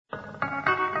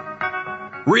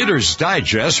Reader's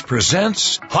Digest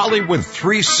presents Hollywood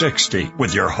 360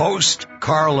 with your host,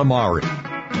 Carl Amari.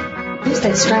 Who's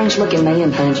that strange-looking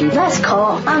man, Bungie? That's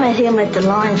Carl. I met him at the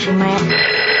laundromat.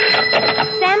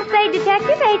 Sam Spade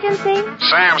Detective Agency.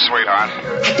 Sam, sweetheart.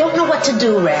 I don't know what to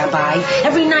do, Rabbi.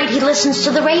 Every night he listens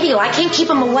to the radio. I can't keep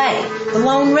him away. The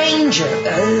Lone Ranger,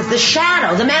 the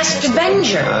Shadow, the Masked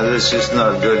Avenger. This is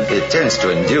not good. It tends to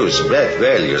induce bad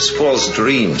values, false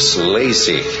dreams,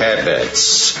 lazy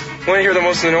habits. Want to hear the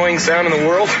most annoying sound in the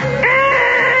world? Guys!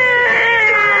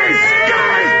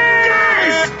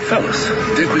 Fellas,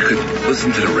 think we could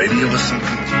listen to the radio or something?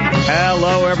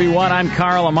 Hello, everyone. I'm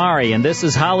Carl Amari, and this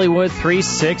is Hollywood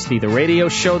 360, the radio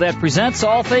show that presents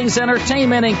all things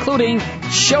entertainment, including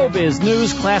showbiz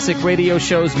news, classic radio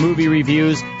shows, movie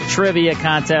reviews, trivia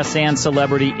contests, and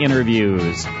celebrity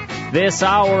interviews. This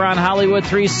hour on Hollywood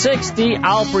 360,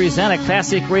 I'll present a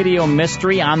classic radio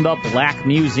mystery on the Black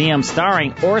Musuem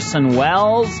starring Orson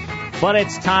Welles. But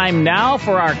it's time now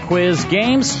for our quiz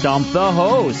game, Stump the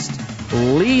Host.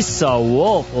 Lisa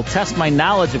Wolf will test my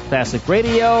knowledge of classic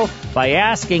radio by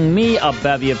asking me a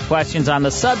bevy of questions on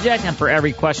the subject, and for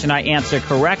every question I answer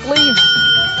correctly,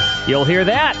 you'll hear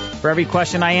that. For every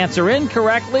question I answer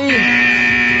incorrectly,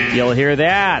 you'll hear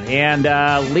that.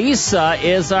 And Lisa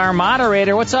is our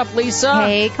moderator. What's up, Lisa?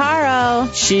 Hey, Carl.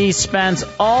 She spends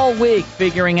all week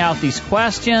figuring out these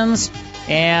questions.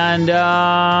 And,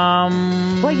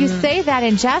 well, you say that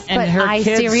in jest, but I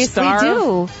seriously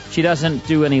do. She doesn't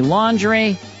do any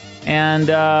laundry,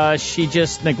 and she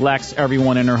just neglects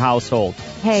everyone in her household.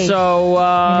 Hey.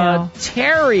 So,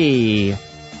 Terry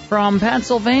from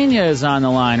Pennsylvania is on the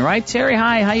line, right? Terry,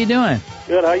 hi, how you doing?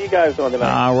 Good, how you guys doing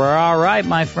tonight? We're all right,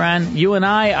 my friend. You and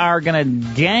I are going to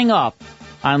gang up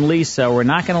on Lisa. We're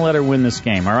not going to let her win this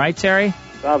game, all right, Terry?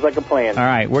 Sounds like a plan. All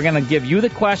right, we're going to give you the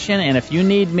question, and if you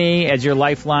need me as your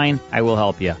lifeline, I will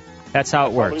help you. That's how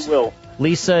it works. We will.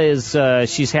 Lisa is,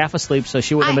 she's half asleep, so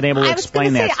she wouldn't have been able to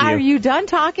explain that to you. Are you done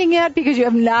talking yet? Because you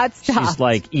have not stopped. She's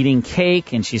like eating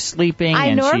cake, and she's sleeping, I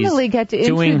and normally she's get to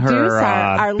doing introduce her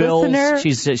our bills.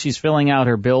 listener. She's filling out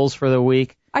her bills for the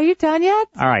week. Are you done yet?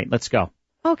 All right, let's go.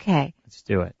 Okay. Let's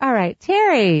do it. All right,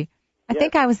 Terry. I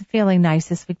think I was feeling nice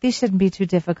this week. These shouldn't be too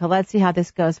difficult. Let's see how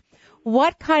this goes.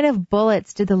 What kind of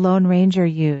bullets did the Lone Ranger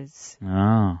use?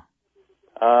 Oh.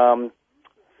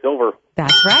 Silver.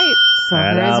 That's right.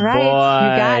 Silver is right. Boy,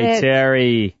 you got it.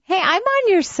 Terry. Hey, I'm on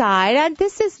your side.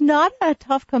 This is not a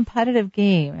tough competitive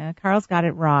game. Carl's got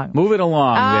it wrong. Move it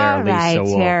along there, Lisa. All right,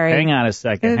 Terry. Hang on a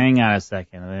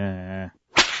second.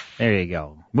 There you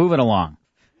go. Move it along.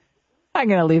 I'm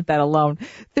going to leave that alone.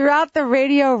 Throughout the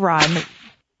radio run,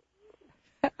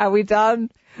 are we done?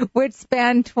 Which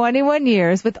spanned 21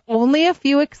 years, with only a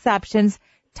few exceptions,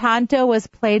 Tonto was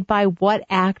played by what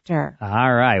actor?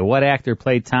 All right. What actor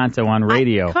played Tonto on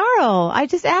radio? Carl, I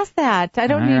just asked that. I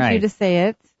don't need you to say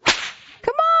it.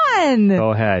 Come on.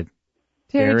 Go ahead.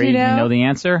 Terry, do you know the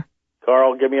answer?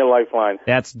 Carl, give me a lifeline.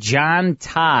 That's John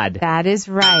Todd. That is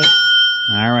right.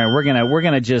 All right, we're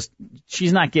gonna just.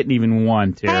 She's not getting even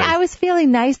one, Terry. Hey, I was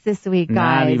feeling nice this week, guys.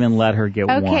 Not even let her get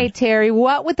one. Okay, Terry,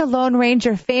 what would the Lone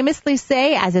Ranger famously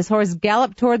say as his horse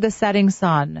galloped toward the setting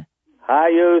sun?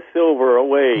 Hi-yo, Silver,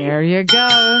 away. There you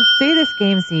go. See, this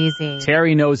game's easy.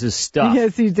 Terry knows his stuff.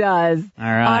 Yes, he does. All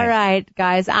right. All right,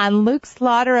 guys. On Luke's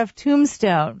slaughter of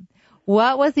Tombstone,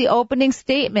 what was the opening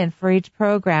statement for each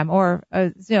program, or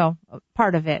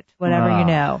part of it, whatever you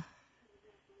know?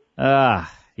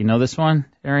 You know this one,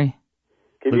 Terry?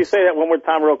 Could you say that one more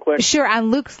time real quick? Sure. On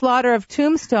Luke's slaughter of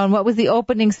Tombstone, what was the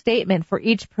opening statement for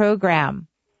each program?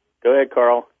 Go ahead,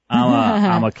 Carl.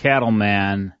 I'm a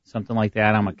cattleman, something like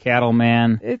that. I'm a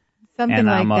cattleman. Something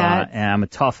like that. And I'm a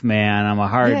tough man. I'm a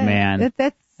hard man.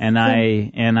 And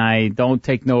I don't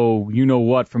take no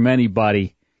you-know-what from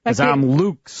anybody, because I'm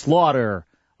Luke Slaughter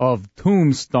of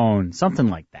Tombstone, something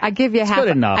like that. I give you good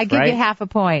enough, I give you half a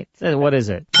point. What is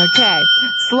it? Okay.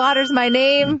 Slaughter's my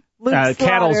name. Luke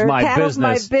Cattle's my Cattle's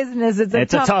business. my business.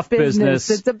 It's a tough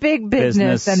business. It's a big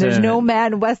business. And there's no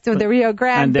man west of the Rio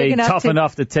Grande big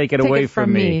enough to take it away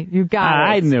from me. You got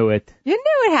it. I knew it. You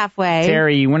knew it halfway.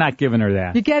 Terry, we're not giving her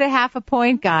that. You get a half a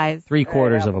point, guys.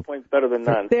 3/4 of a point's better than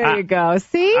none. There you go.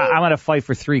 See? I'm going to fight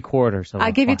for 3/4 of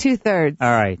I'll give you 2/3.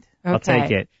 All right. Okay. I'll take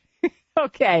it.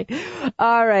 Okay.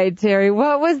 All right, Terry.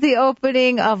 What was the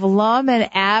opening of Lum and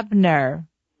Abner?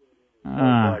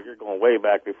 You're going way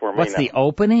back before me. What's the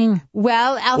opening?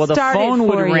 Well, I'll start the phone it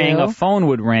would for ring. you. A phone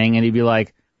would ring, and he'd be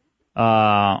like,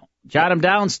 Jot them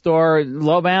down, store.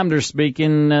 Low Amder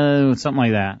speaking, something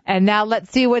like that. And now let's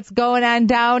see what's going on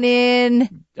down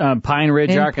in Pine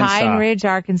Ridge, Arkansas. Pine Ridge,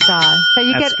 Arkansas. So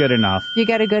That's good enough. You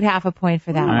get a good half a point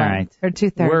for that one. All right. Or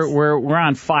 2/3. We're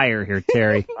on fire here,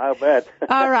 Terry. I bet.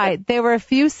 All right. There were a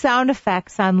few sound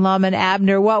effects on Lum and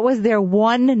Abner. What was their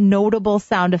one notable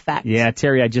sound effect? Yeah,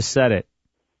 Terry, I just said it.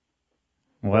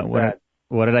 What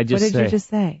did I just say? What did you just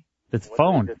say? The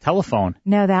phone, telephone.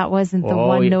 No, that wasn't the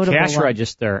one notable cash one.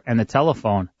 register and the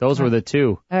telephone. Those were the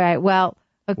two. All right. Well,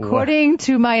 according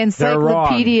to my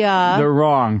encyclopedia, They're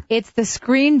wrong. It's the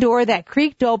screen door that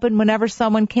creaked open whenever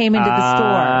someone came into the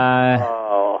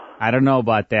store. I don't know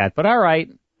about that, but all right.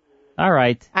 I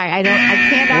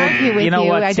can't argue with you. You know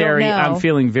what, Terry? I don't know. I'm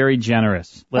feeling very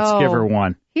generous. Let's give her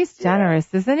one. He's generous,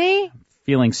 isn't he?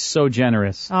 Feeling so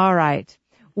generous. All right.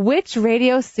 Which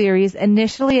radio series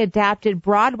initially adapted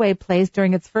Broadway plays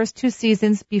during its first 2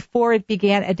 seasons before it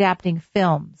began adapting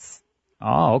films?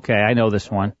 Oh, okay. I know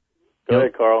this one. Go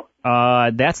ahead, Carl.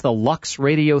 That's the Lux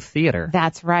Radio Theater.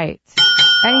 That's right.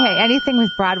 Anything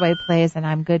with Broadway plays, and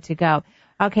I'm good to go.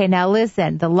 Okay, now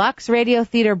listen. The Lux Radio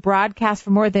Theater broadcast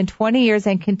for more than 20 years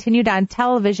and continued on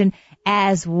television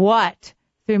as what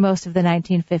through most of the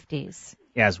 1950s?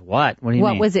 As what? What do you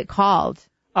mean? What was it called?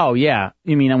 Oh, yeah.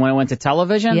 You mean when it went to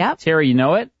television? Yep. Terry, you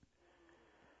know it?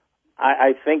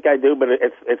 I think I do, but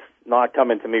it's not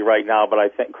coming to me right now. But I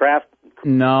think Kraft.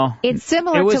 No. It's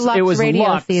similar to Lux Radio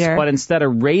Lux, Theater. But instead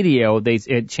of radio,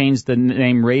 it changed the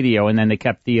name radio, and then they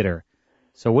kept theater.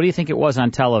 So what do you think it was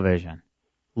on television?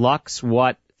 Lux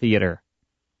what theater?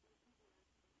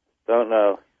 Don't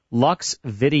know. Lux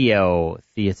Video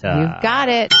Theater. You've got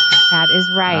it. That is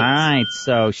right. All right.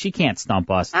 So she can't stump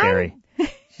us, Terry.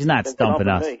 She's not stumping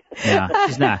us. Yeah,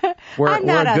 she's not. We're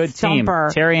a good stumper.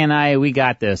 team. Terry and I, we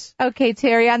got this. Okay,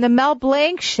 Terry, on the Mel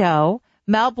Blanc show,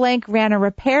 Mel Blanc ran a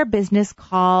repair business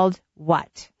called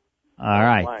what? All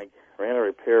right. Blanc ran a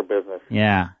repair business.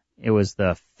 Yeah, it was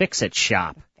the Fix-It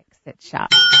Shop. Fix-It Shop.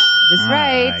 That's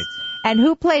right. And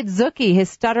who played Zookie, his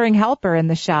stuttering helper in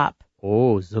the shop?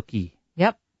 Oh, Zookie.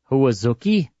 Yep. Who was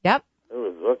Zookie? Yep.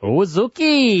 Who was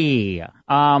Zookie?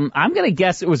 I'm going to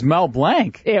guess it was Mel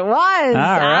Blanc. It was. All right.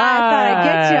 I thought I'd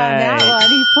get you on that one.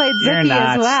 He played Zookie You're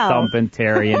not as well. stumping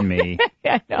Terry and me.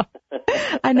 I know.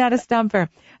 I'm not a stumper.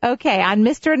 Okay, on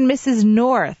Mr. and Mrs.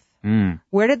 North,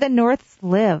 where did the Norths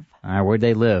live? Where'd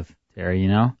they live, Terry, you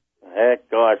know?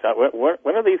 Heck, gosh.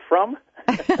 When are these from?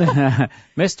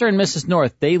 Mr. and Mrs.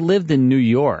 North, they lived in New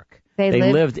York.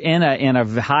 They lived in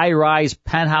a high-rise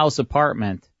penthouse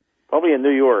apartment. Probably in New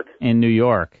York. In New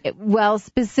York. Well,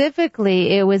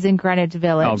 specifically, it was in Greenwich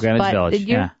Village. Oh, Greenwich Village,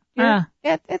 yeah.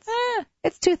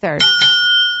 It's 2/3.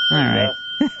 All right.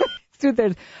 It's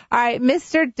 2/3. All right,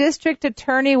 Mr. District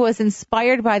Attorney was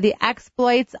inspired by the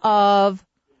exploits of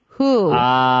who?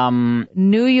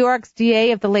 New York's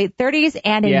DA of the late 30s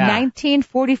and a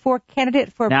 1944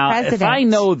 candidate for president. Now, if I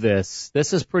know this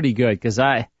is pretty good, because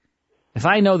if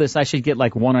I know this, I should get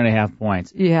like 1.5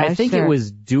 points. Yeah, I think it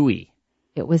was Dewey.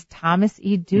 It was Thomas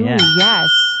E. Dewey, yes.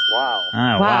 Wow.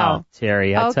 Oh, wow,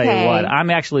 Terry. I'll tell you what, I'm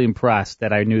actually impressed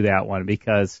that I knew that one,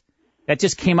 because that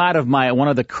just came out of one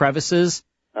of the crevices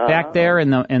back there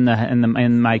in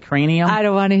my cranium. I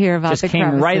don't want to hear about just the came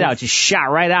crevices. right out, just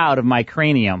shot right out of my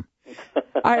cranium.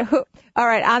 All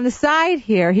right, on the side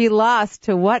here, he lost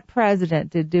to what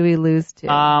president did Dewey lose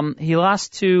to? He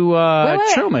lost to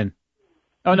Truman.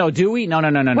 Oh, no, Dewey? No.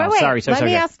 Wait, Sorry. Let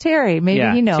me ask Terry. Maybe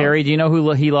he knows. Terry, do you know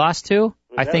who he lost to?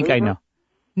 I think I know.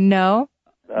 No.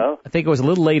 No. I think it was a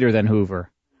little later than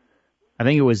Hoover. I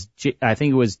think it was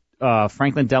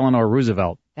Franklin Delano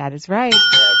Roosevelt. That is right.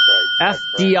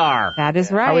 FDR. That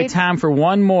is right. Are we time for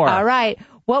one more? All right.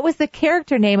 What was the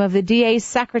character name of the DA's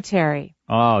secretary?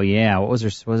 Oh, yeah. What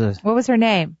was her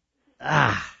name?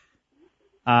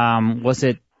 Was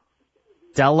it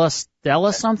Della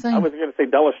something? I was going to say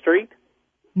Della Street.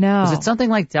 No. Was it something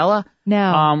like Della?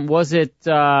 No. Was it, this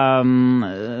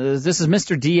is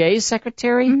Mr. DA's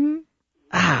secretary?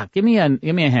 Mm-hmm. Give me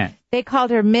a hint. They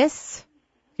called her Miss.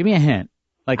 Give me a hint.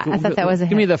 Like, I thought that was a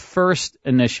hint. Give me the first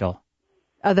initial.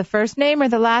 Oh, the first name or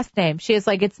the last name? She is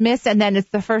like, it's Miss, and then it's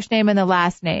the first name and the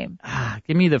last name.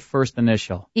 Give me the first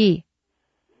initial. E.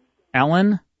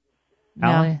 Ellen? No.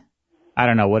 Ellen? I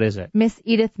don't know. What is it? Miss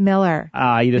Edith Miller.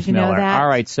 Edith Did you Miller. know that? All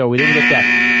right, so we didn't get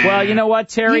that. Well, you know what,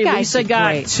 Terry? Lisa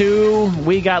got 2.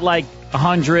 We got like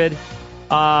 100.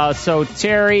 So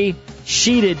Terry,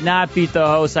 she did not beat the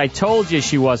host. I told you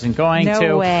she wasn't going to.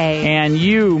 No way. And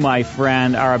you, my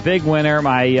friend, are a big winner.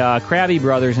 My Krabby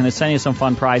Brothers going to send you some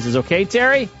fun prizes. Okay,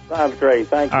 Terry? Sounds great.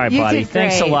 Thank you. All right, buddy.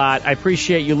 Thanks a lot. I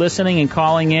appreciate you listening and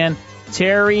calling in.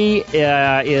 Terry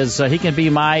he can be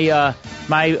my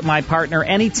partner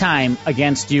anytime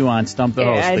against you on Stump the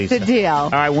Host, Lisa. It's a deal. All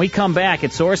right, when we come back,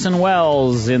 it's Orson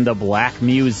Welles in the Black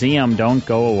Museum. Don't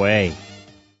go away.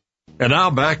 And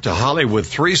now back to Hollywood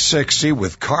 360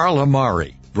 with Carl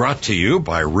Amari. Brought to you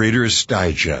by Reader's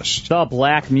Digest. The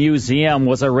Black Museum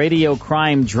was a radio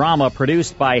crime drama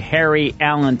produced by Harry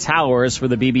Alan Towers for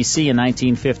the BBC in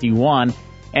 1951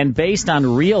 and based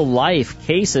on real-life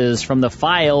cases from the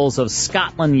files of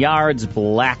Scotland Yard's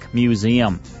Black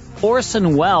Museum.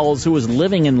 Orson Welles, who was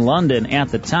living in London at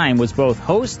the time, was both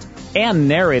host and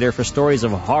narrator for stories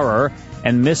of horror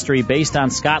and mystery based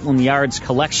on Scotland Yard's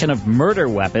collection of murder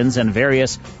weapons and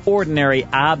various ordinary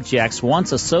objects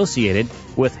once associated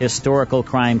with historical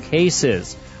crime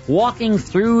cases. Walking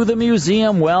through the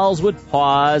museum, Welles would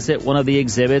pause at one of the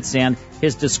exhibits, and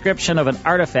his description of an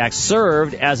artifact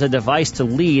served as a device to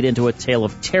lead into a tale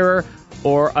of terror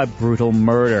or a brutal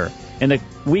murder. In the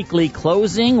weekly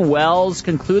closing, Welles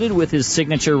concluded with his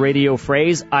signature radio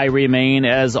phrase, "I remain,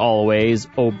 as always,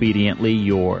 obediently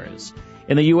yours."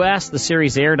 In the U.S., the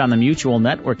series aired on the Mutual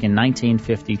Network in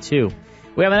 1952.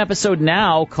 We have an episode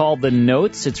now called The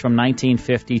Notes. It's from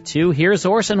 1952. Here's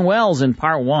Orson Welles in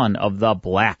part one of The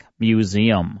Black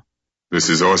Museum. This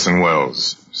is Orson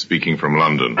Welles, speaking from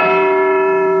London.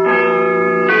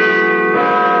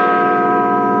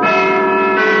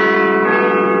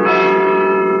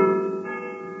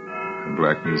 The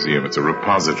Black Museum, it's a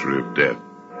repository of death.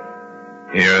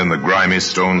 Here in the grimy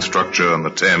stone structure on the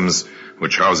Thames,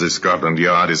 which houses Scotland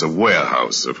Yard, is a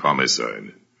warehouse of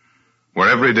homicide, where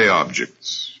everyday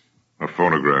objects, a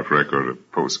phonograph record, a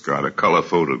postcard, a color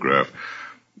photograph,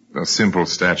 a simple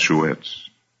statuette,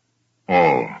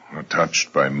 all are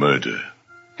touched by murder.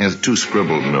 Here's 2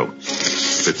 scribbled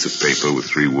notes, bits of paper with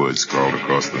 3 words scrawled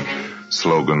across them.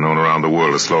 Slogan known around the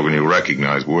world, a slogan you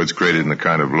recognize, words created in the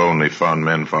kind of lonely fun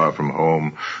men far from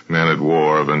home, men at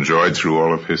war, have enjoyed through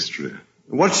all of history.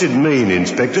 What's it mean,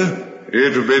 Inspector?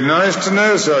 It would be nice to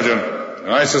know, Sergeant.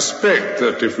 I suspect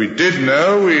that if we did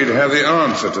know, we'd have the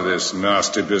answer to this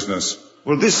nasty business.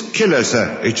 Well, this killer,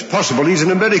 sir, it's possible he's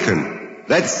an American.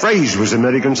 That phrase was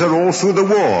American, sir, all through the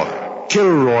war.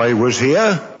 Kilroy was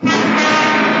here.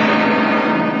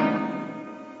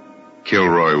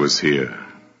 Kilroy was here.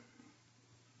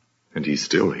 And he's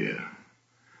still here.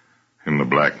 In the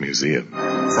Black Museum.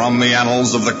 From the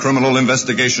annals of the Criminal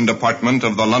Investigation Department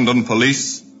of the London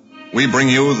Police, we bring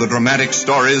you the dramatic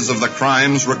stories of the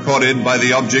crimes recorded by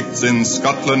the objects in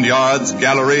Scotland Yard's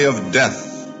Gallery of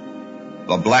Death,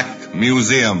 the Black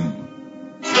Museum.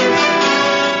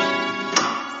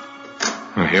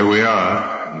 Well, here we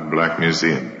are in the Black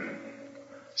Museum,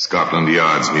 Scotland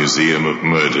Yard's Museum of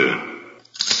Murder.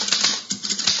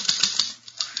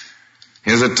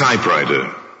 Here's a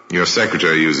typewriter. Your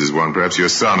secretary uses one. Perhaps your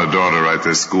son or daughter write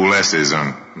their school essays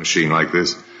on a machine like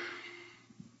this.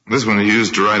 This one is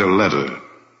used to write a letter.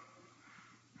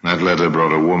 That letter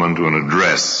brought a woman to an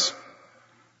address,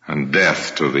 and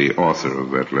death to the author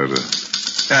of that letter.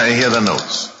 Here are the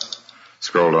notes.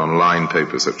 Scrawled on lined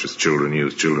paper such as children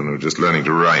use, children who are just learning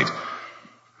to write.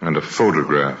 And a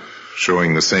photograph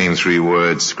showing the same 3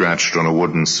 words scratched on a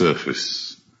wooden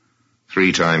surface.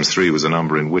 3 times 3 was a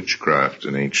number in witchcraft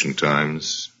in ancient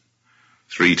times.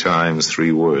 3 times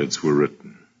 3 words were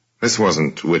written. This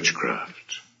wasn't witchcraft.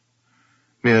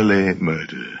 Merely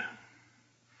murder.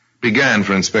 Began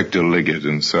for Inspector Liggett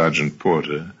and Sergeant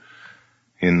Porter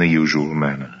in the usual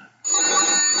manner.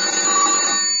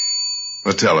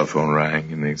 The telephone rang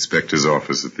in the inspector's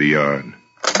office at the yard.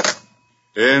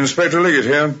 Inspector Liggett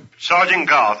here. Sergeant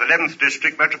Garth, 11th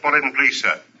District Metropolitan Police,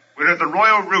 sir. We're at the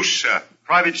Royal Roost, sir.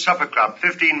 Private supper club,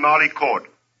 15 Marley Court.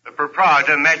 The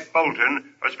proprietor, Matt Bolton,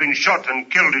 has been shot and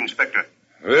killed, Inspector.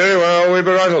 Very well, we'll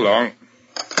be right along.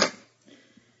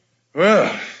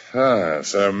 Well,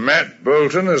 so Matt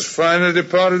Bolton has finally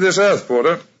departed this earth,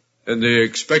 Porter. In the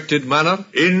expected manner?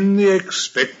 In the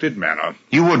expected manner.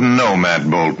 You wouldn't know Matt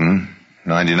Bolton.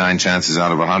 99 chances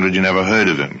out of 100 you never heard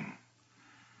of him.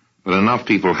 But enough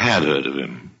people had heard of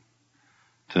him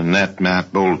to net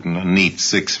Matt Bolton a neat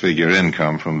 6-figure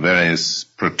income from various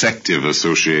protective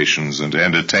associations and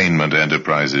entertainment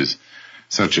enterprises,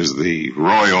 such as the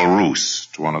Royal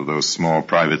Roost, one of those small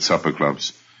private supper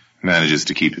clubs, manages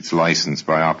to keep its license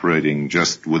by operating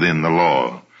just within the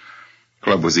law. The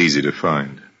club was easy to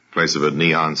find. In place of a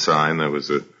neon sign, there was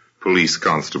a police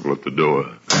constable at the door.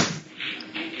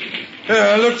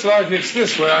 Yeah, looks like it's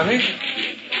this way, I think.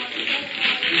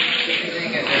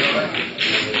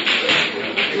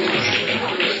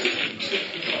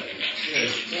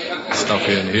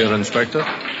 Stuffy in here, Inspector?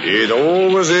 It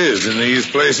always is in these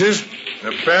places.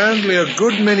 Apparently a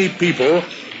good many people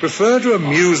prefer to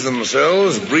amuse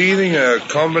themselves breathing a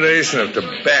combination of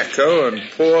tobacco and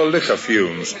poor liquor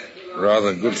fumes,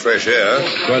 rather than good fresh air.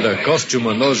 Quite a costume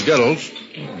on those girls.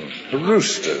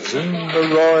 Roosters in the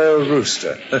Royal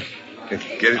Rooster.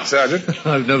 Get it, Sergeant?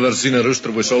 I've never seen a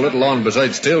rooster with so little on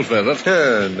besides tail feathers.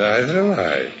 Neither have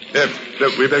I.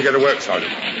 Look, we better get to work,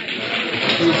 Sergeant.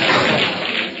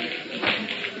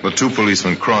 The two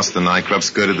policemen crossed the nightclub,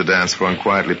 skirted the dance floor, and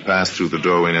quietly passed through the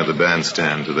doorway near the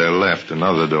bandstand. To their left,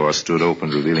 another door stood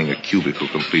open, revealing a cubicle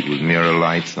complete with mirror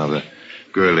lights, another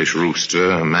girlish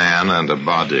rooster, a man, and a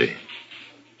body.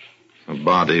 A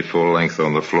body full length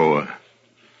on the floor.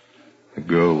 The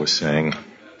girl was saying,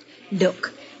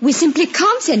 "Look, we simply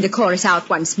can't send the chorus out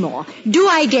once more. Do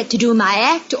I get to do my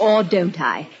act or don't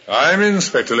I?" I'm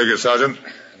Inspector Liggett, Sergeant.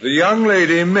 The young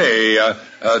lady may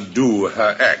do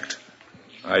her act.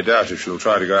 I doubt if she'll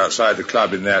try to go outside the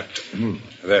club in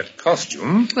that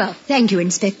costume. Well, thank you,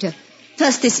 Inspector.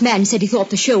 First this man said he thought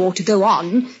the show ought to go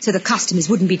on so the customers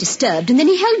wouldn't be disturbed, and then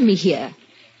he held me here.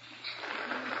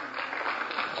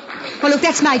 Well, look,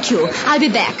 that's my cue. I'll be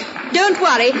back. Don't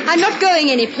worry, I'm not going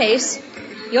anyplace.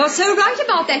 You're so right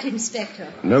about that, Inspector.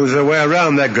 Knows her way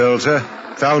around, that girl, sir.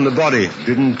 Found the body.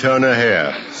 Didn't turn her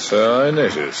hair. So I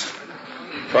noticed.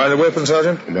 Find the weapon,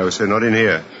 Sergeant? No, sir, not in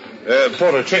here.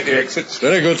 Porter, check the exits.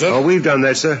 Very good, sir. Oh, we've done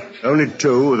that, sir. Only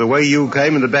two, the way you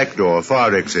came and the back door,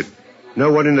 fire exit.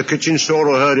 No one in the kitchen saw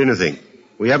or heard anything.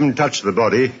 We haven't touched the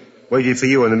body. Waiting for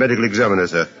you and the medical examiner,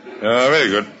 sir. Very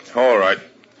good. All right.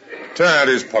 Turn out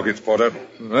his pockets, Porter.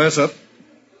 Yes, sir.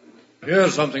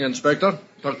 Here's something, Inspector.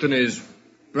 Tucked in his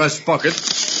breast pocket.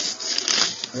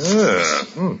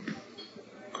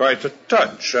 Quite a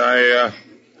touch.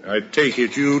 I take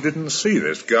it you didn't see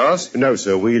this, Garth? No,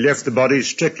 sir. We left the body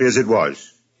strictly as it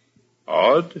was.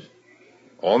 Odd.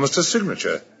 Almost a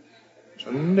signature. It's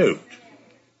a note.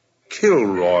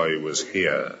 Kilroy was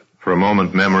here. For a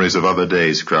moment, memories of other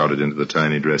days crowded into the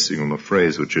tiny dressing room. A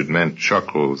phrase which had meant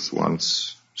chuckles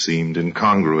once seemed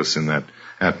incongruous in that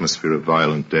atmosphere of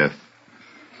violent death.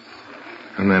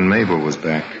 And then Mabel was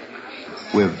back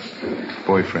with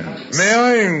boyfriend. May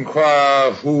I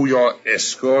inquire who your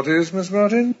escort is, Miss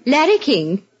Martin? Larry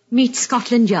King, meet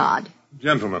Scotland Yard.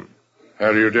 Gentlemen,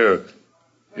 how do you do?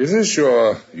 Is this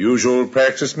your usual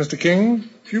practice, Mr. King?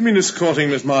 If you mean escorting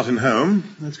Miss Martin home,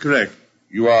 that's correct.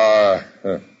 You are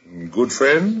good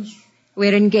friends?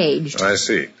 We're engaged. I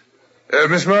see.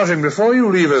 Miss Martin, before you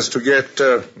leave us to get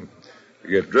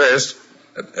dressed,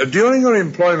 during your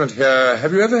employment here,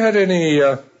 have you ever had any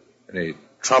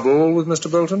trouble with Mr.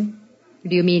 Bolton?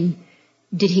 Do you mean,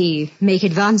 did he make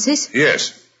advances?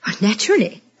 Yes.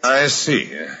 Naturally. I see.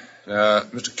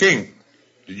 Mr. King,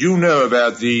 did you know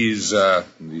about these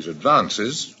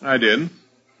advances? I did.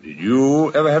 Did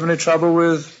you ever have any trouble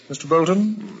with Mr.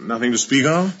 Bolton? Nothing to speak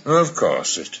of? Of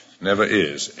course, it never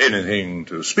is anything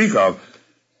to speak of.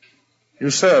 You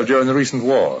served during the recent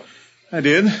war. I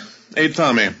did. 8th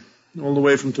Army. All the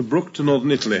way from Tobruk to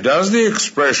northern Italy. Does the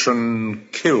expression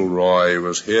Kilroy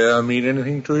was here mean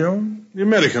anything to you? The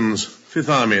Americans, 5th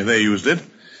Army, they used it.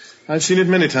 I've seen it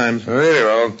many times. Very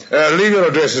well. Leave your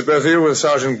addresses, both of you, with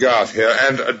Sergeant Garth here.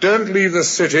 And don't leave the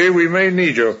city. We may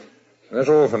need you. That's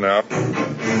all for now.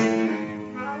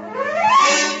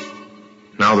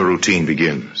 Now the routine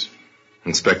begins.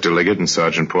 Inspector Liggett and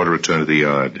Sergeant Porter return to the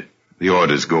yard. The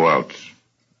orders go out.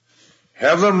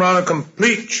 Have them run a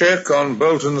complete check on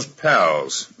Bolton's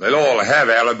pals. They'll all have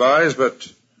alibis, but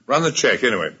run the check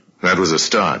anyway. That was a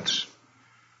start.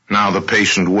 Now the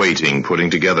patient waiting, putting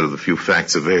together the few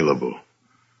facts available.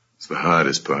 It's the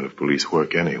hardest part of police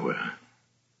work anywhere.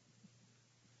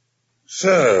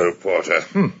 So, Porter,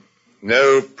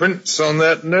 no prints on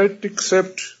that note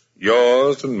except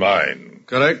yours and mine.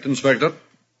 Correct, Inspector.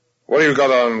 What have you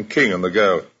got on King and the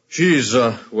girl? She's,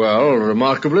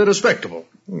 remarkably respectable.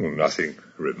 Nothing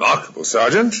remarkable,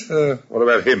 Sergeant. What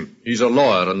about him? He's a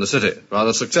lawyer in the city,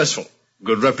 rather successful.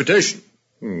 Good reputation.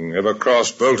 Ever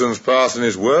crossed Bolton's path in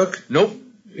his work? Nope.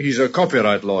 He's a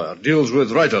copyright lawyer. Deals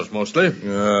with writers, mostly.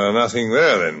 Nothing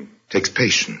there, then. Takes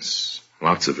patience.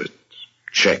 Lots of it.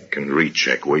 Check and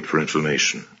recheck. Wait for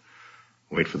information.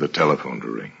 Wait for the telephone to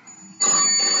ring.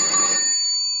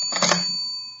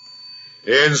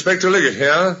 Inspector Liggett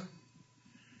here.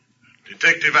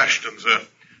 Detective Ashton, sir.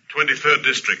 23rd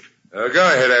District. Go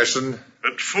ahead, Ashton.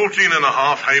 At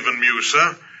 14.5 Haven Mews,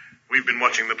 sir. We've been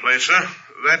watching the place, sir.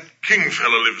 That King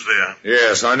fellow lives there.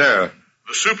 Yes, I know.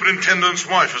 The superintendent's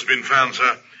wife has been found,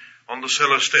 sir, on the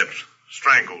cellar steps,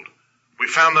 strangled. We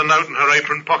found a note in her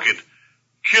apron pocket.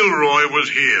 Kilroy was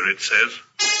here, it says.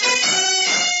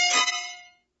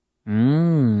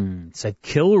 It said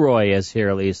Kilroy is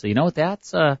here, Lisa. You know what?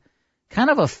 That's kind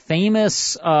of a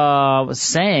famous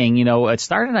saying. You know, it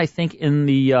started, I think, in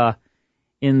the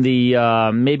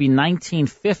maybe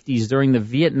 1950s during the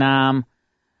Vietnam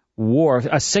War,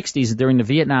 60s during the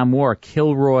Vietnam War.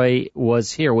 Kilroy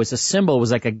Was Here was a symbol. It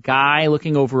was like a guy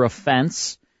looking over a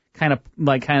fence, kind of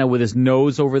with his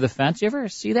nose over the fence. You ever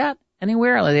see that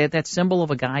anywhere? Like that symbol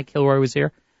of a guy, Kilroy Was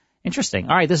Here. Interesting.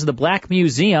 All right, this is the Black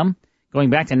Musuem, going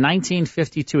back to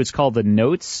 1952. It's called The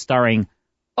Notes, starring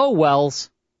Welles.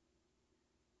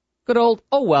 Good old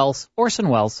Welles, Orson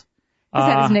Welles. Is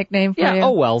that his nickname for you? Yeah,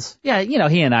 Welles. Yeah, you know,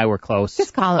 he and I were close.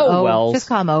 Just call him Welles. Just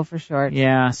call him O for short.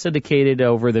 Yeah, syndicated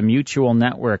over the Mutual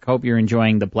Network. Hope you're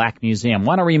enjoying the Black Musuem.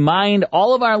 Want to remind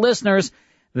all of our listeners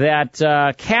that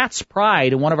Cat's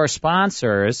Pride, one of our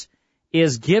sponsors,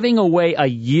 is giving away a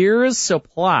year's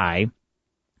supply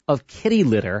of kitty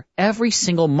litter every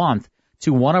single month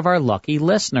to one of our lucky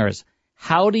listeners.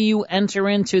 How do you enter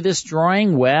into this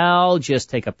drawing? Well, just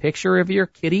take a picture of your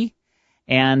kitty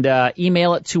and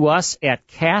email it to us at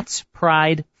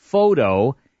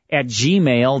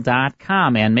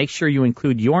catspridephoto@gmail.com. And make sure you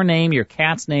include your name, your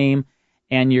cat's name,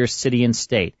 and your city and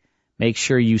state. Make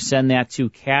sure you send that to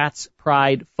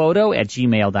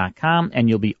catspridephoto@gmail.com, and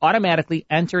you'll be automatically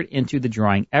entered into the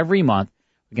drawing every month.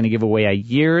 We're going to give away a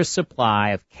year's supply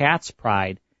of Cat's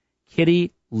Pride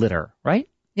kitty litter, right?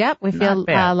 Yep, we feel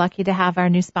lucky to have our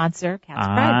new sponsor, Cat's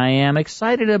Pride. I am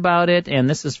excited about it, and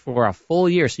this is for a full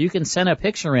year. So you can send a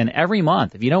picture in every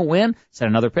month. If you don't win, send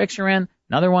another picture in,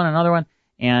 another one,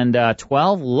 and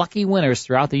 12 lucky winners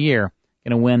throughout the year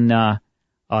going to win a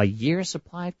year's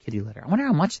supply of kitty litter. I wonder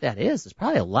how much that is. It's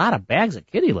probably a lot of bags of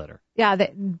kitty litter. Yeah,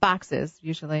 boxes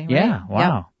usually. Right? Yeah,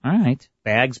 wow. Yep. All right.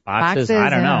 Bags, boxes, I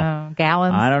don't know.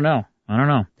 Gallons. I don't know.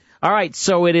 All right,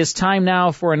 so it is time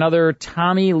now for another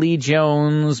Tommy Lee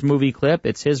Jones movie clip.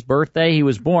 It's his birthday. He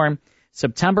was born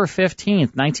September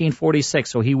 15th, 1946,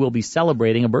 so he will be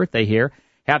celebrating a birthday here.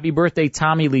 Happy birthday,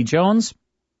 Tommy Lee Jones.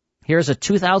 Here's a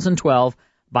 2012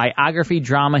 biography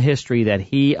drama history that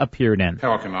he appeared in.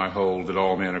 How can I hold that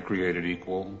all men are created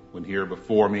equal when here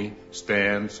before me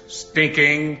stands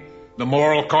stinking the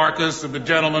moral carcass of the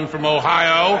gentleman from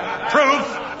Ohio?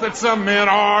 Proof that some men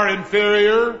are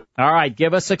inferior. All right,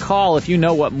 give us a call if you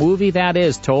know what movie that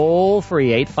is. Toll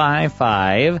free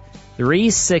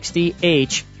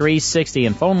 855-360-H360.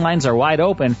 And phone lines are wide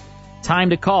open. Time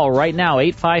to call right now,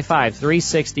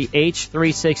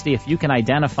 855-360-H360. If you can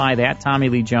identify that Tommy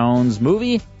Lee Jones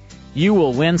movie, you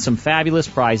will win some fabulous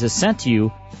prizes sent to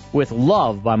you with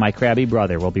love by my crabby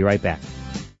brother. We'll be right back.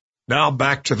 Now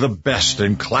back to the best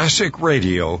in classic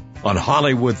radio on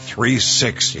Hollywood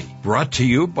 360, brought to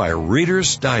you by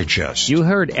Reader's Digest. You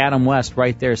heard Adam West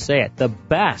right there say it. The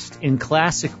best in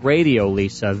classic radio,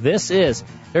 Lisa. There's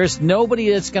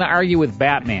nobody that's going to argue with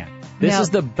Batman. This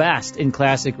is the best in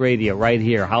classic radio right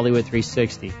here, Hollywood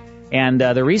 360. And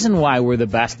the reason why we're the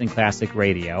best in classic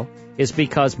radio is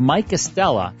because Mike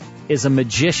Costello is a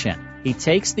magician. He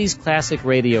takes these classic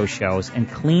radio shows and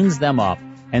cleans them up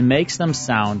and makes them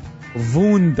sound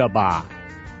wunderbar,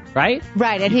 right?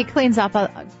 Right, and he cleans us up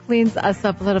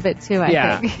a little bit too,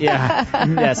 I think. Yeah,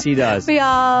 yes, he does. We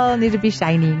all need to be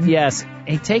shining. Yes,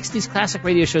 he takes these classic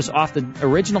radio shows off the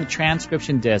original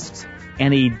transcription discs,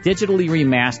 and he digitally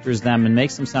remasters them and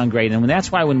makes them sound great. And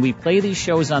that's why when we play these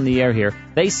shows on the air here,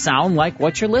 they sound like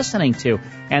what you're listening to.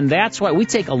 And that's why we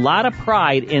take a lot of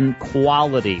pride in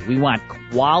quality. We want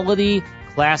quality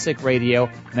classic radio,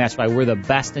 and that's why we're the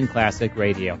best in classic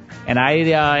radio. And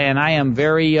I am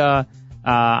very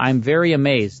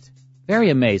amazed. Very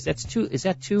amazed. Is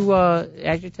that two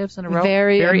adjectives in a row?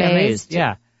 Very amazed.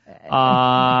 Yeah.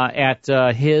 At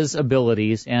his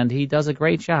abilities, and he does a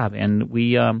great job. And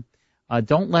we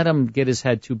don't let him get his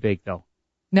head too big, though.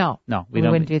 No, we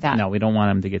wouldn't do that. No, we don't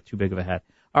want him to get too big of a head.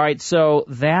 All right, so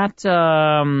that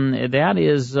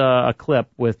is a clip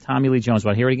with Tommy Lee Jones.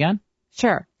 Want to hear it again?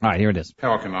 Sure. All right, here it is.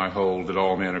 How can I hold that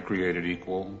all men are created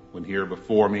equal when here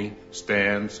before me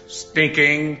stands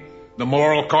stinking the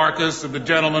moral carcass of the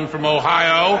gentleman from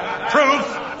Ohio? Proof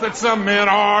that some men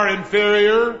are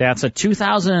inferior. That's a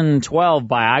 2012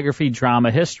 biography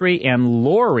drama history, and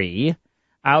Lori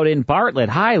out in Bartlett.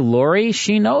 Hi, Lori.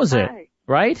 She knows it,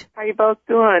 right? How you both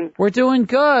doing? We're doing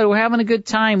good. We're having a good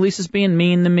time. Lisa's being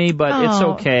mean to me, but it's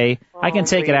okay. I can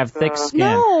take it. I have thick skin.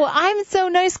 No, I'm so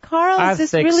nice. Carl's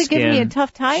just really giving me a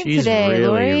tough time today,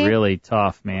 Lori. She's really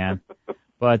tough, man.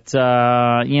 But,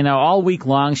 all week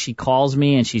long she calls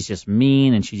me and she's just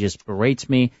mean and she just berates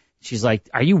me. She's like,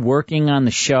 are you working on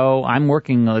the show? I'm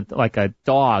working like a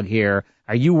dog here.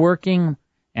 Are you working?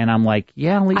 And I'm like,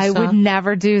 yeah, Lisa. I would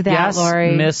never do that, yes,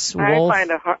 Lori. Miss Wolf.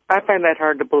 I find that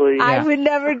hard to believe. I would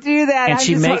never do that. And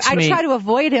she makes me... I try to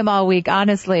avoid him all week,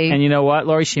 honestly. And you know what,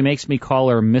 Lori? She makes me call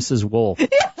her Mrs. Wolf.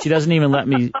 She doesn't even let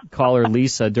me call her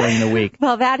Lisa during the week.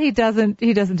 Well, that he doesn't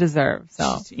deserve.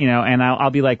 So you know, and I'll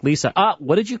be like, Lisa,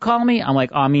 what did you call me? I'm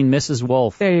like, I mean Mrs.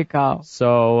 Wolf. There you go.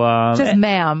 So just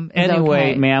ma'am.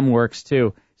 Anyway, okay. ma'am works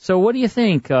too. So what do you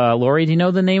think, Lori? Do you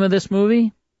know the name of this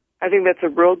movie? I think that's a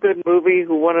real good movie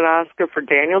who won an Oscar for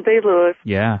Daniel Day-Lewis.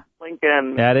 Yeah.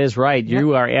 Lincoln. That is right. Yep.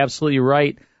 You are absolutely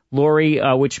right, Lori,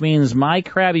 which means my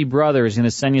crabby brother is going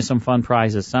to send you some fun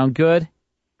prizes. Sound good?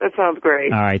 That sounds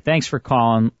great. All right. Thanks for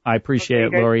calling. I appreciate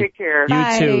it, Lori. Take care.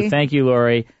 You too. Thank you,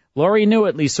 Lori. Lori knew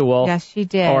it, Lisa Wolf. Yes, she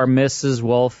did. Or Mrs.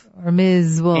 Wolf. Or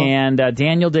Ms. Wolf. And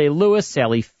Daniel Day-Lewis,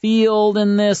 Sally Field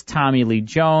in this, Tommy Lee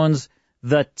Jones.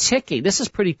 The ticking. This is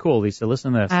pretty cool, Lisa.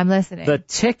 Listen to this. I'm listening. The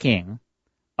ticking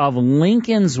of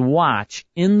Lincoln's watch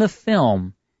in the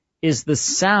film is the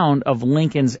sound of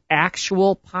Lincoln's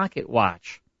actual pocket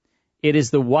watch. It is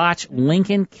the watch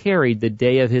Lincoln carried the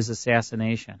day of his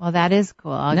assassination. Well, that is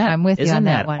cool. I'm with you on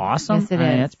that one. Isn't that awesome? Yes, it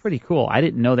is. That's pretty cool. I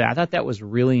didn't know that. I thought that was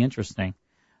really interesting.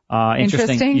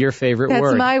 Interesting. Your favorite That's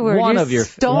word. That's my word. One you of your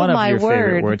my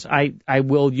favorite words. I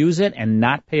will use it and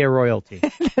not pay a royalty.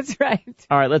 That's right.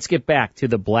 All right, let's get back to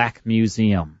the Black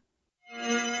Museum.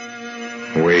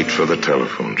 Wait for the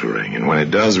telephone to ring, and when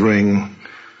it does ring,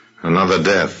 another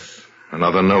death,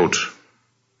 another note,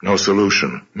 no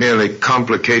solution. Merely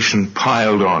complication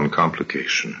piled on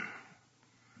complication.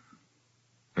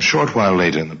 A short while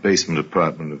later, in the basement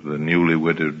apartment of the newly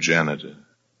widowed janitor.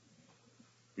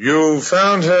 You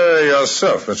found her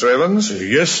yourself, Mr. Evans?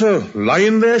 Yes, sir.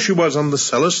 Lying there she was on the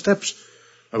cellar steps.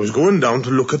 I was going down to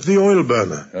look at the oil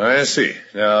burner. I see.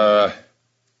 Now,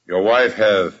 your wife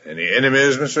have any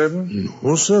enemies, Mr. Evans?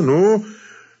 No, sir, no.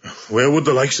 Where would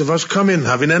the likes of us come in,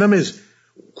 having enemies?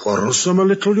 Quarrelsome a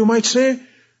little, you might say.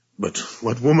 But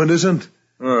what woman isn't?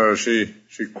 Oh, she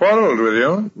quarreled with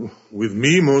you? With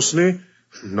me, mostly.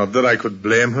 Not that I could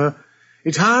blame her.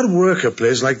 It's hard work, a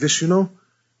place like this, you know.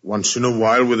 Once in a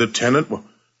while with a tenant. Well,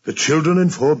 the children in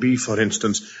 4B, for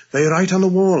instance, they write on the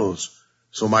walls.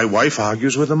 So my wife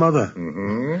argues with the mother.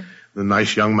 Mm-hmm. The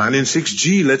nice young man in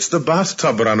 6G lets the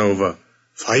bathtub run over.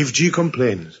 5G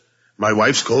complains. My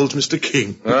wife scolds Mr.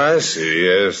 King. I see,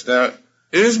 yes. Now,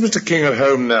 is Mr. King at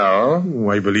home now? Oh,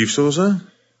 I believe so, sir.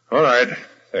 All right.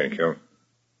 Thank you.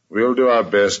 We'll do our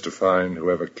best to find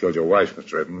whoever killed your wife,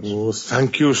 Mr. Evans. Oh,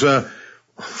 thank you, sir.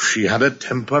 She had a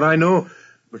temper, I know,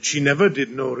 but she never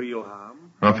did no real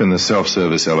harm. Up in the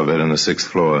self-service elevator on the 6th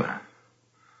floor.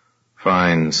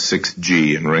 Find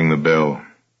 6G and ring the bell.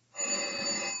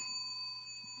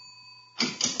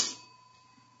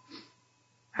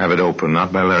 Have it opened,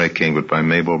 not by Larry King, but by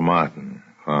Mabel Martin,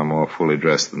 far more fully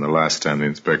dressed than the last time the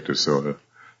inspector saw her.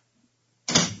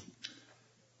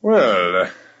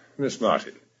 Well, Miss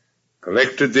Martin,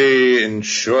 collected the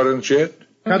insurance yet?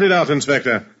 Cut it out,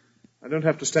 Inspector. I don't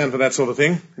have to stand for that sort of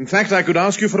thing. In fact, I could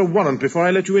ask you for a warrant before I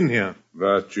let you in here.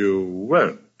 But you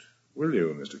won't, will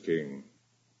you, Mr. King?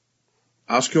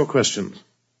 Ask your questions.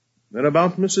 They're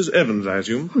about Mrs. Evans, I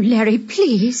assume. Oh, Larry,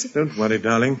 please. Don't worry,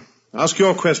 darling. Ask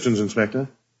your questions, Inspector.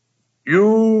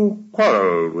 You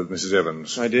quarreled with Mrs.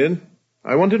 Evans. I did.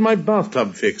 I wanted my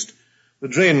bathtub fixed. The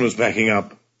drain was backing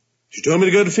up. She told me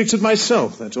to go to fix it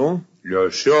myself, that's all. You're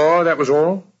sure that was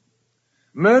all?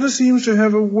 Murder seems to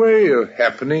have a way of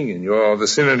happening in your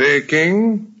vicinity,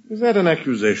 King. Is that an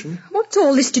accusation? What's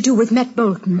all this to do with Matt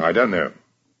Bolton? I don't know.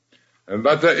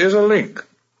 But there is a link.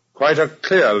 Quite a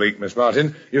clear link, Miss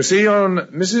Martin. You see, on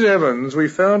Mrs. Evans, we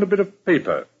found a bit of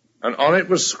paper, and on it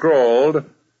was scrawled,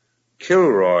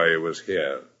 Kilroy was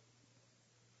here.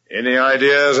 Any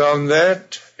ideas on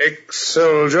that,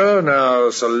 ex-soldier, now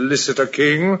Solicitor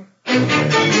King?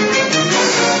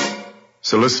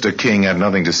 Solicitor King had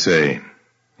nothing to say.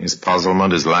 His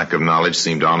puzzlement, his lack of knowledge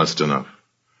seemed honest enough.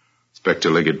 Inspector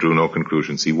Liggett drew no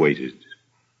conclusions. He waited.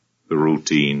 The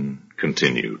routine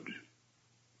continued.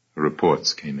 The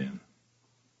reports came in.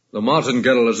 The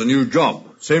Martingale is a new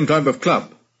job. Same type of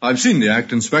club. I've seen the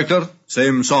act, Inspector.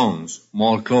 Same songs.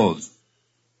 More clothes.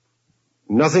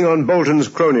 Nothing on Bolton's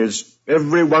cronies.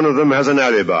 Every one of them has an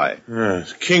alibi.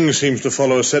 Yes. King seems to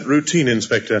follow a set routine,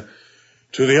 Inspector.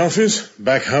 To the office,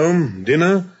 back home,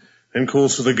 dinner, then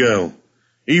calls for the girl.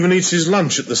 Even eats his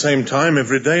lunch at the same time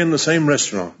every day in the same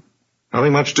restaurant.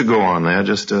 Nothing much to go on there,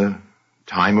 just a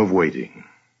time of waiting.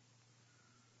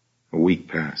 A week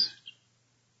passed.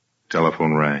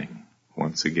 Telephone rang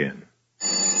once again.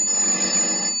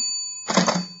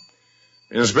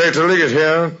 Inspector Liggett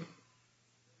here.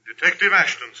 Detective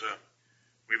Ashton, sir.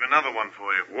 We've another one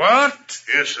for you. What?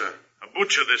 Yes, sir. A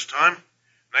butcher this time.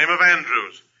 Name of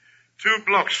Andrews. 2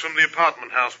 blocks from the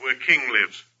apartment house where King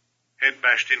lives. Head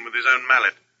bashed in with his own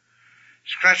mallet.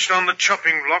 Scratched on the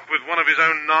chopping block with one of his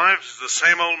own knives is the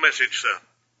same old message, sir.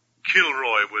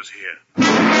 Kilroy was here.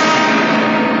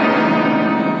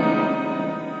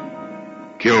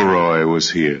 Kilroy was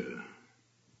here.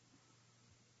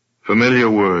 Familiar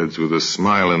words with a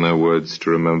smile in their words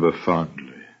to remember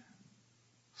fondly.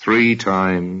 3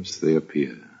 times they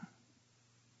appear.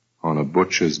 On a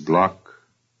butcher's block,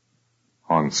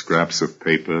 on scraps of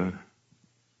paper,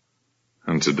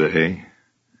 and today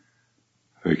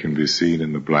they can be seen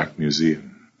in the Black Musuem.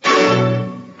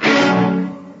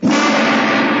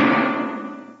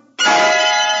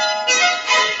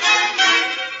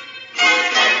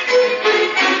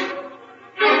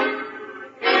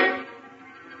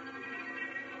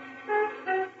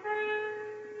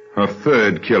 A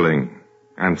third killing,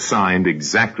 and signed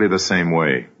exactly the same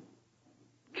way.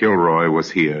 Kilroy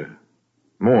was here.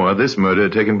 More, this murder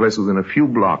had taken place within a few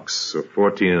blocks of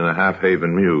 14.5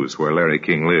 Haven Mews, where Larry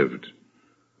King lived.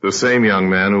 The same young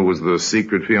man who was the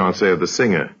secret fiancé of the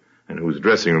singer, and whose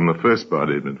dressing room the first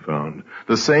body had been found.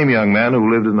 The same young man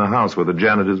who lived in the house where the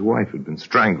janitor's wife had been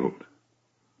strangled.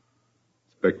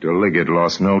 Inspector Liggett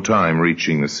lost no time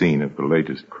reaching the scene of the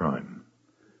latest crime.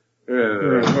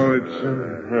 Yes,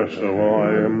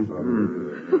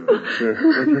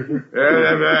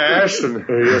 Ashton.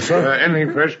 Yes, sir.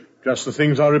 Anything fresh? Just the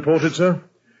things I reported, sir.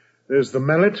 There's the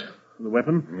mallet, the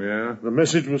weapon. Yeah. The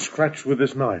message was scratched with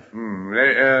this knife.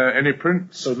 Any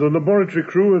prints? The laboratory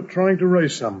crew are trying to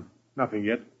raise some. Nothing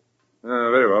yet.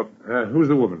 Very well. Who's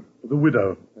the woman? The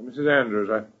widow. Mrs. Andrews,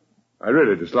 I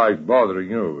really dislike bothering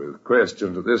you with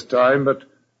questions at this time, but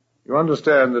you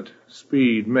understand that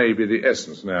speed may be the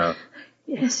essence now.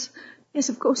 Yes. Yes,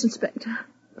 of course, Inspector.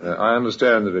 I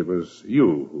understand that it was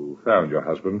you who found your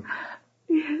husband.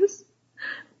 Yes.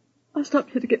 I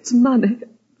stopped here to get some money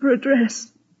for a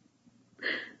dress.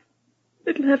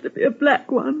 It'll have to be a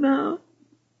black one now.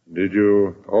 Did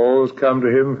you always come to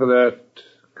him for that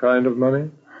kind of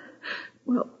money?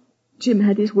 Well, Jim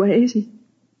had his ways. He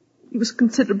was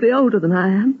considerably older than I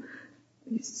am.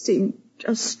 He seemed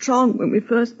just strong when we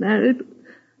first married.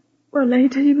 Well,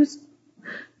 later he was...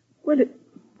 Well, it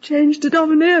changed to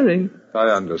domineering. I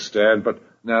understand, but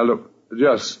now look,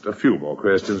 just a few more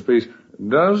questions, please.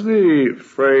 Does the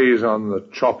phrase on the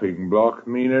chopping block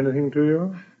mean anything to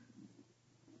you?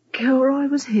 Kilroy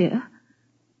was here?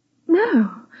 No,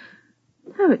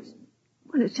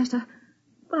 it's just a...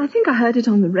 Well, I think I heard it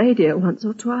on the radio once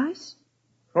or twice.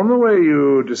 From the way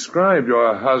you described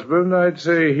your husband, I'd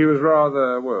say he was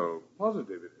rather, well,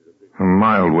 positive. A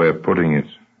mild way of putting it.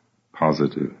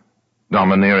 Positive.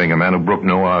 Domineering, a man who brooked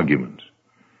no argument.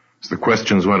 As the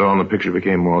questions went on, the picture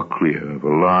became more clear of a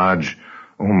large,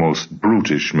 almost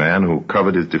brutish man who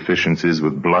covered his deficiencies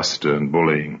with bluster and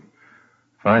bullying.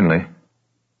 Finally...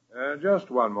 just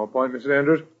one more point, Mrs.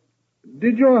 Andrews.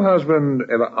 Did your husband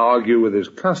ever argue with his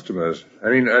customers? I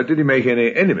mean, did he make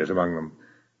any enemies among them?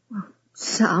 Well,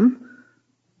 some.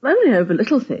 Only over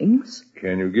little things.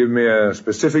 Can you give me a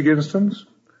specific instance?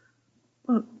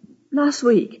 Well, last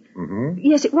week. Mm-hmm.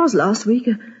 Yes, it was last week.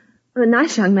 A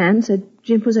nice young man said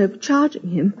Jim was overcharging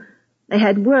him. They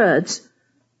had words.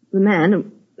 The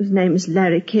man, whose name is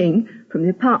Larry King, from the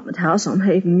apartment house on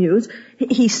Haven Mews,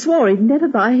 he swore he'd never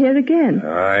buy here again.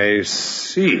 I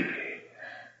see.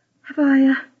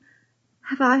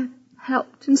 Have I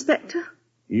helped, Inspector?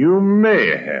 You may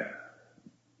have.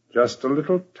 Just a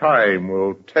little time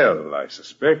will tell, I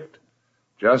suspect.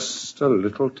 Just a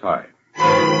little time.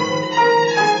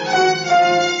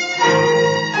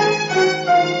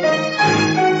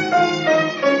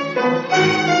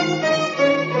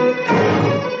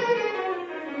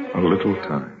 A little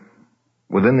time.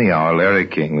 Within the hour, Larry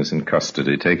King was in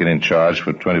custody, taken in charge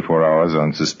for 24 hours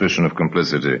on suspicion of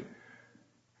complicity.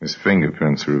 His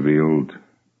fingerprints revealed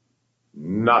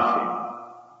nothing.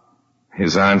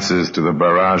 His answers to the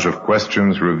barrage of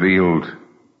questions revealed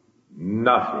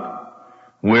nothing.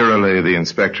 Wearily, the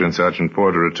inspector and Sergeant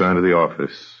Porter returned to the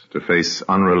office to face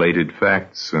unrelated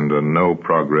facts and a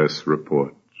no-progress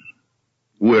report.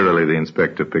 Wearily, the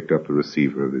inspector picked up the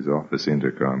receiver of his office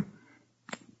intercom.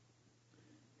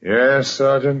 Yes,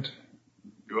 Sergeant?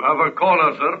 You have a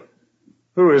caller, sir.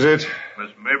 Who is it?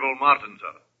 Miss Mabel Martin,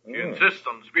 sir. She insists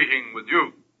on speaking with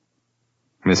you.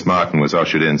 Miss Martin was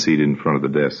ushered in, seated in front of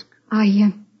the desk.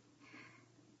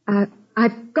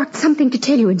 I've got something to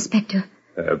tell you, Inspector.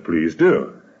 Please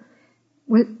do.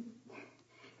 Well,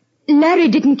 Larry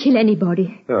didn't kill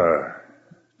anybody.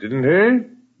 Didn't he?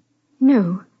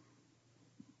 No.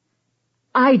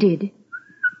 I did.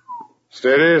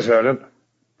 Steady, Sergeant.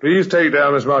 Please take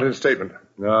down Miss Martin's statement.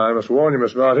 Now, I must warn you,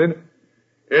 Miss Martin,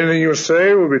 anything you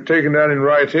say will be taken down in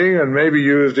writing and may be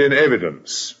used in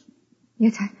evidence.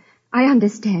 Yes, I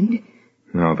understand.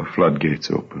 Now the floodgates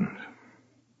opened.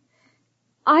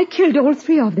 I killed all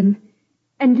 3 of them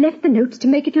and left the notes to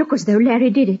make it look as though Larry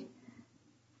did it.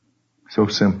 So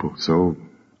simple, so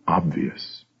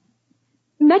obvious.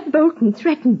 Matt Bolton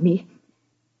threatened me.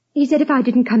 He said if I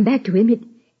didn't come back to him,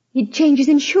 he'd change his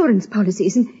insurance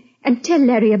policies and tell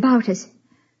Larry about us.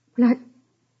 Well,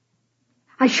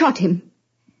 I shot him.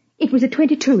 It was a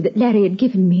 .22 that Larry had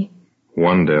given me.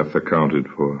 One death accounted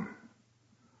for.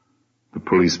 The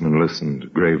policeman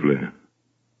listened gravely.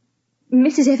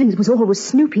 Mrs. Evans was always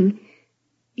snooping.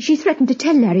 She threatened to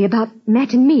tell Larry about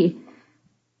Matt and me.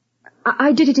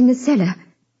 I did it in the cellar,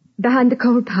 behind the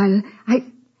coal pile.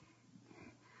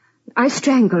 I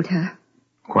strangled her.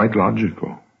 Quite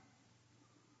logical.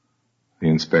 The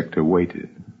inspector waited.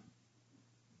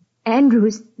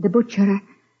 Andrews, the butcher,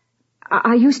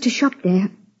 I used to shop there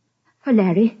for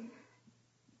Larry.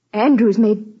 Andrews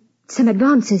made some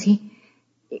advances.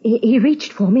 He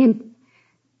reached for me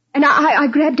and I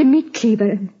grabbed a meat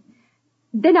cleaver.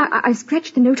 Then I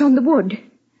scratched the note on the wood.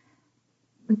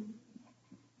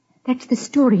 That's the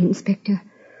story, Inspector.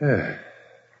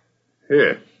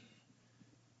 Here.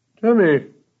 Tell me,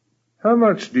 how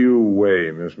much do you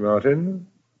weigh, Miss Martin?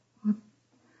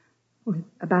 Well,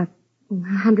 about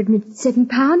 107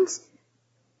 pounds.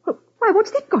 Why,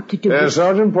 what's that got to do with...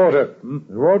 Sergeant Porter,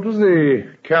 what was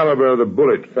the caliber of the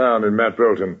bullet found in Matt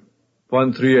Bolton?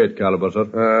 .38 caliber,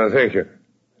 sir. Thank you.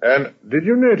 And did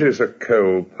you notice a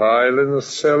coal pile in the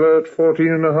cellar at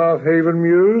 14.5 Haven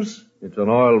Mews? It's an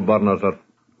oil burner, sir.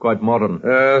 Quite modern.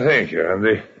 Thank you. And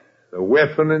the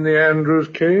weapon in the Andrews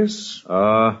case?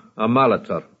 A mallet,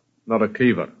 sir. Not a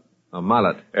cleaver. A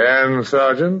mallet. And,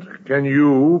 Sergeant, can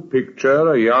you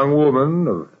picture a young woman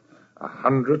of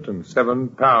 107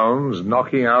 pounds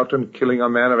knocking out and killing a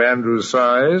man of Andrews'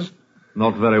 size?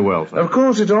 Not very well, sir. Of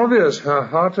course, it's obvious. Her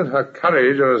heart and her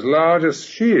courage are as large as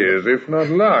she is, if not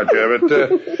larger, but...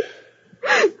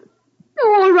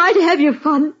 Oh, all right, have your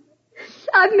fun.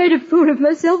 I've made a fool of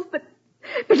myself, but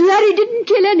Larry didn't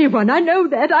kill anyone. I know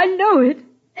that. I know it.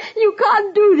 You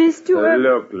can't do this to her.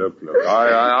 Look.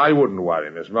 I wouldn't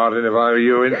worry, Miss Martin, if I were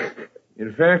you.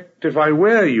 In fact, if I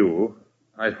were you,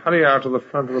 I'd hurry out to the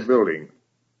front of the building.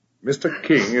 Mr.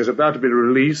 King is about to be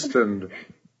released, and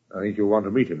I think you'll want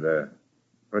to meet him there,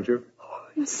 won't you? Oh,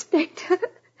 Inspector.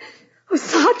 Oh,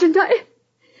 Sergeant,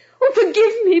 Oh,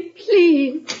 forgive me,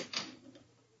 please.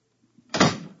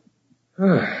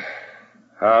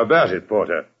 How about it,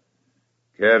 Porter?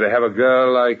 Care to have a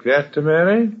girl like that to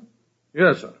marry?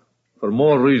 Yes, sir. For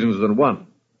more reasons than one.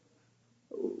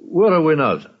 Where are we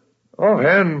now, sir?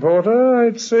 Offhand, Porter,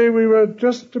 I'd say we were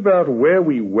just about where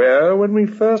we were when we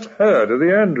first heard of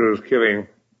the Andrews killing.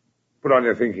 Put on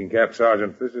your thinking cap,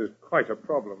 Sergeant. This is quite a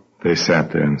problem. They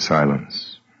sat there in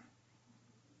silence.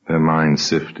 Their minds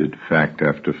sifted fact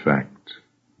after fact.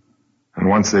 And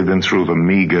once they'd been through the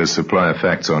meager supply of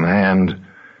facts on hand,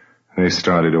 they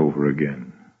started over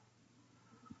again.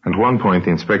 At one point,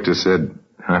 the inspector said,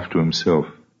 half to himself,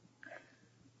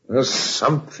 "There's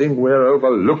something we're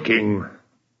overlooking.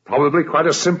 Probably quite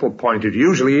a simple point. It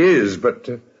usually is, but..."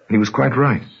 He was quite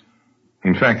right.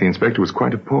 In fact, the inspector was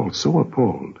quite appalled, so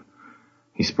appalled.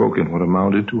 He spoke in what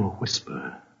amounted to a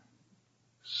whisper.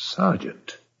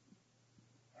 "Sergeant,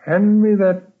 hand me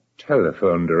that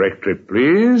telephone directory,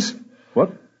 please."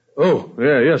 What? Oh,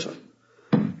 yes, sir.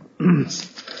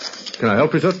 Can I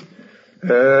help you, sir?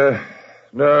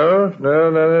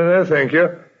 No, thank you.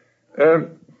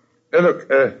 Look,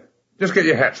 just get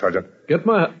your hat, Sergeant. Get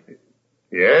my hat?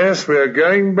 Yes, we're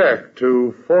going back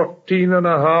to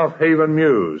 14.5 Haven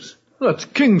Mews. That's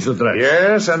King's address.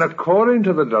 Yes, and according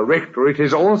to the directory, it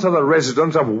is also the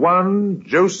residence of one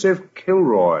Joseph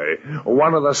Kilroy,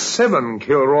 one of the 7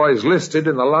 Kilroys listed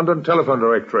in the London telephone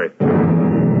directory.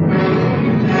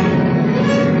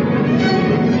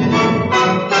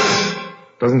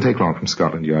 Doesn't take long from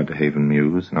Scotland Yard to Haven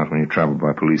Mews, not when you travel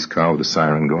by police car with a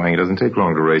siren going. It doesn't take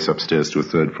long to race upstairs to a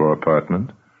 3rd-floor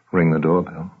apartment, ring the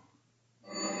doorbell.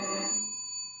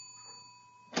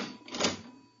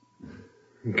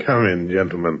 Come in,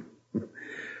 gentlemen.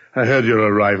 I heard your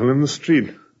arrival in the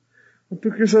street. What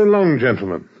took you so long,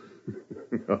 gentlemen?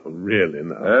 Oh, really,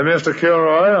 now. Mr.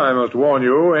 Kilroy, I must warn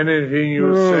you, anything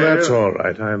you say... Oh, that's all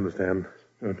right, I understand.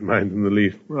 Don't mind in the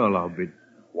least. Well, I'll be...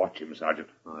 Watch him, Sergeant.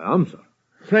 I am, sir.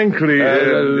 Frankly...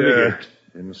 Liggett.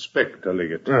 Inspector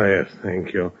Liggett. Oh, yes,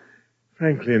 thank you.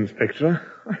 Frankly, Inspector,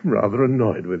 I'm rather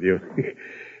annoyed with you.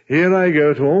 Here I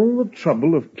go to all the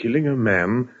trouble of killing a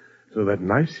man so that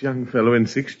nice young fellow in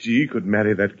 6G could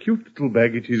marry that cute little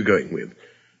baggage he's going with.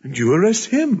 And you arrest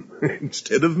him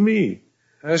instead of me.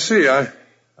 I see.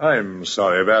 I'm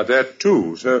sorry about that,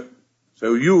 too. So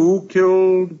you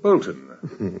killed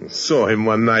Bolton? Saw him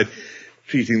one night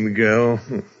treating the girl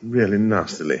really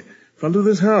nastily in front of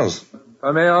this house. If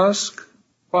I may ask,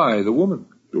 why the woman?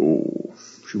 Oh,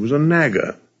 she was a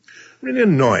nagger. Really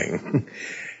annoying.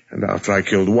 And after I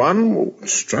killed one, it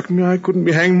struck me I couldn't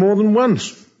be hanged more than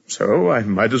once. So I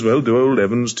might as well do old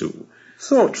Evans, too.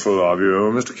 Thoughtful of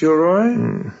you, Mr.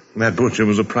 Kilroy. That butcher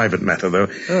was a private matter, though.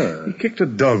 He kicked a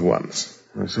dog once.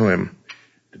 I saw him.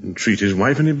 Didn't treat his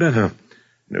wife any better.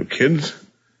 No kids.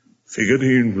 Figured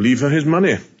he'd leave her his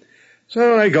money.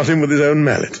 So I got him with his own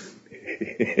mallet.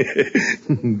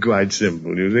 Quite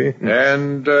simple, you see.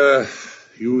 And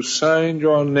you signed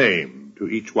your name to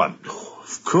each one? Oh,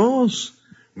 of course.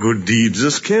 Good deeds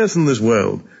are scarce in this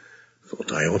world.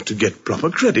 Thought I ought to get proper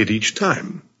credit each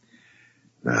time.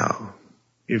 Now,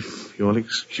 if you'll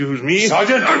excuse me...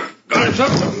 Sergeant!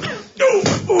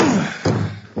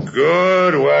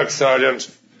 Good work, Sergeant.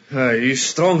 He's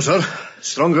strong, sir.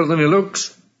 Stronger than he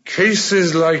looks.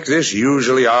 Cases like this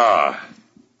usually are.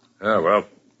 Well,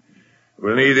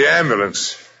 we'll need the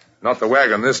ambulance. Not the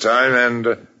wagon this time,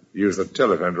 and use the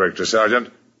telephone directory,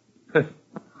 Sergeant.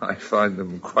 I find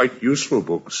them quite useful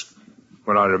books,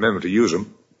 when I remember to use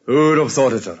them. Who'd have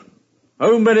thought it, sir?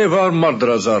 How many of our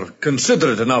murderers are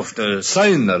considerate enough to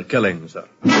sign their killings, sir?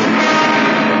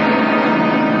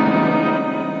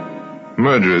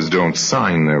 Murderers don't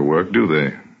sign their work, do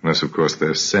they? Unless, of course,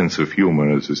 their sense of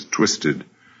humor is as twisted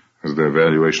as their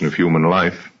valuation of human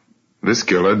life. This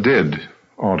killer did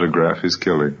autograph his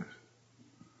killings.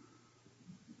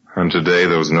 And today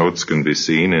those notes can be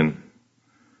seen in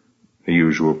the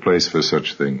usual place for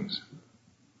such things,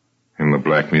 in the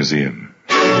Black Museum.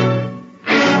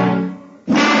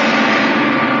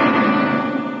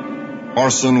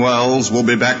 Orson Welles will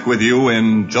be back with you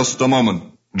in just a moment.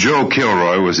 Joe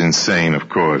Kilroy was insane, of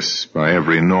course, by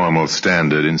every normal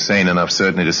standard, insane enough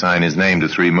certainly to sign his name to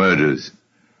 3 murders.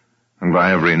 And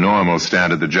by every normal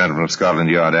standard, the gentlemen of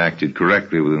Scotland Yard acted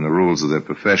correctly within the rules of their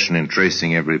profession in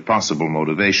tracing every possible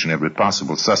motivation, every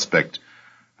possible suspect,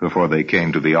 before they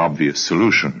came to the obvious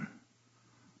solution.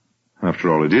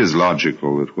 After all, it is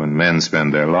logical that when men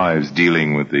spend their lives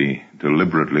dealing with the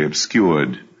deliberately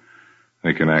obscured,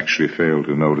 they can actually fail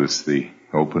to notice the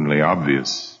openly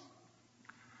obvious.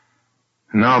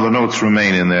 Now the notes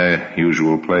remain in their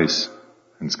usual place,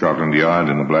 in Scotland Yard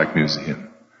in the Black Museum.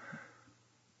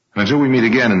 Until we meet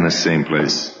again in this same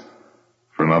place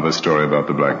for another story about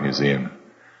the Black Museum,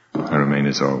 I remain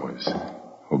as always,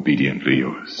 obediently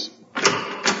yours.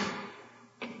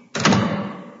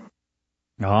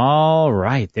 All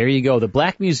right, there you go. The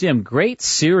Black Museum, great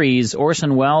series.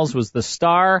 Orson Welles was the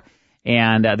star,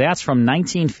 and that's from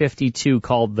 1952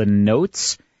 called The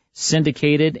Notes,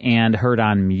 syndicated and heard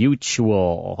on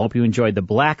Mutual. Hope you enjoyed the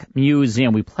Black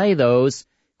Museum. We play those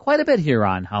quite a bit here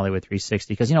on Hollywood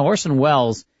 360 because, Orson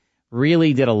Welles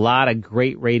really did a lot of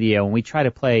great radio, and we try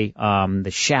to play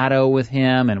The Shadow with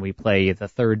him, and we play The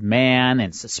Third Man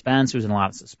and Suspense. He was in a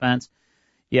lot of suspense.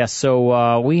 Yes,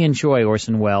 so we enjoy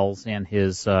Orson Welles and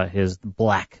his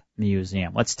Black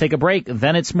Museum. Let's take a break.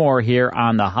 Then it's more here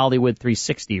on the Hollywood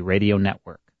 360 Radio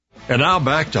Network. And now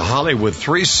back to Hollywood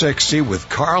 360 with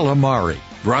Carl Amari,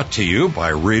 brought to you by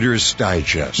Reader's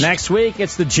Digest. Next week,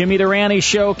 it's the Jimmy Durante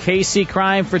Show, Casey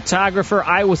Crime Photographer,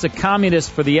 I Was a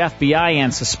Communist for the FBI,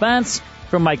 and Suspense.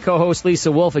 From my co-host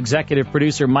Lisa Wolf, executive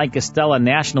producer Mike Costello,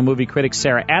 national movie critic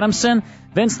Sarah Adamson,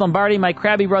 Vince Lombardi, my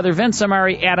crabby brother Vince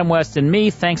Amari, Adam West, and me.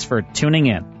 Thanks for tuning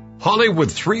in.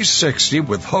 Hollywood 360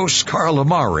 with host Carl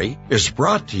Amari is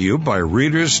brought to you by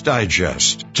Reader's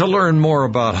Digest. To learn more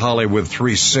about Hollywood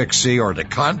 360 or to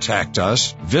contact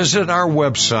us, visit our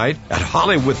website at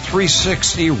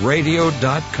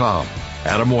Hollywood360radio.com.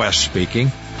 Adam West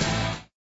speaking.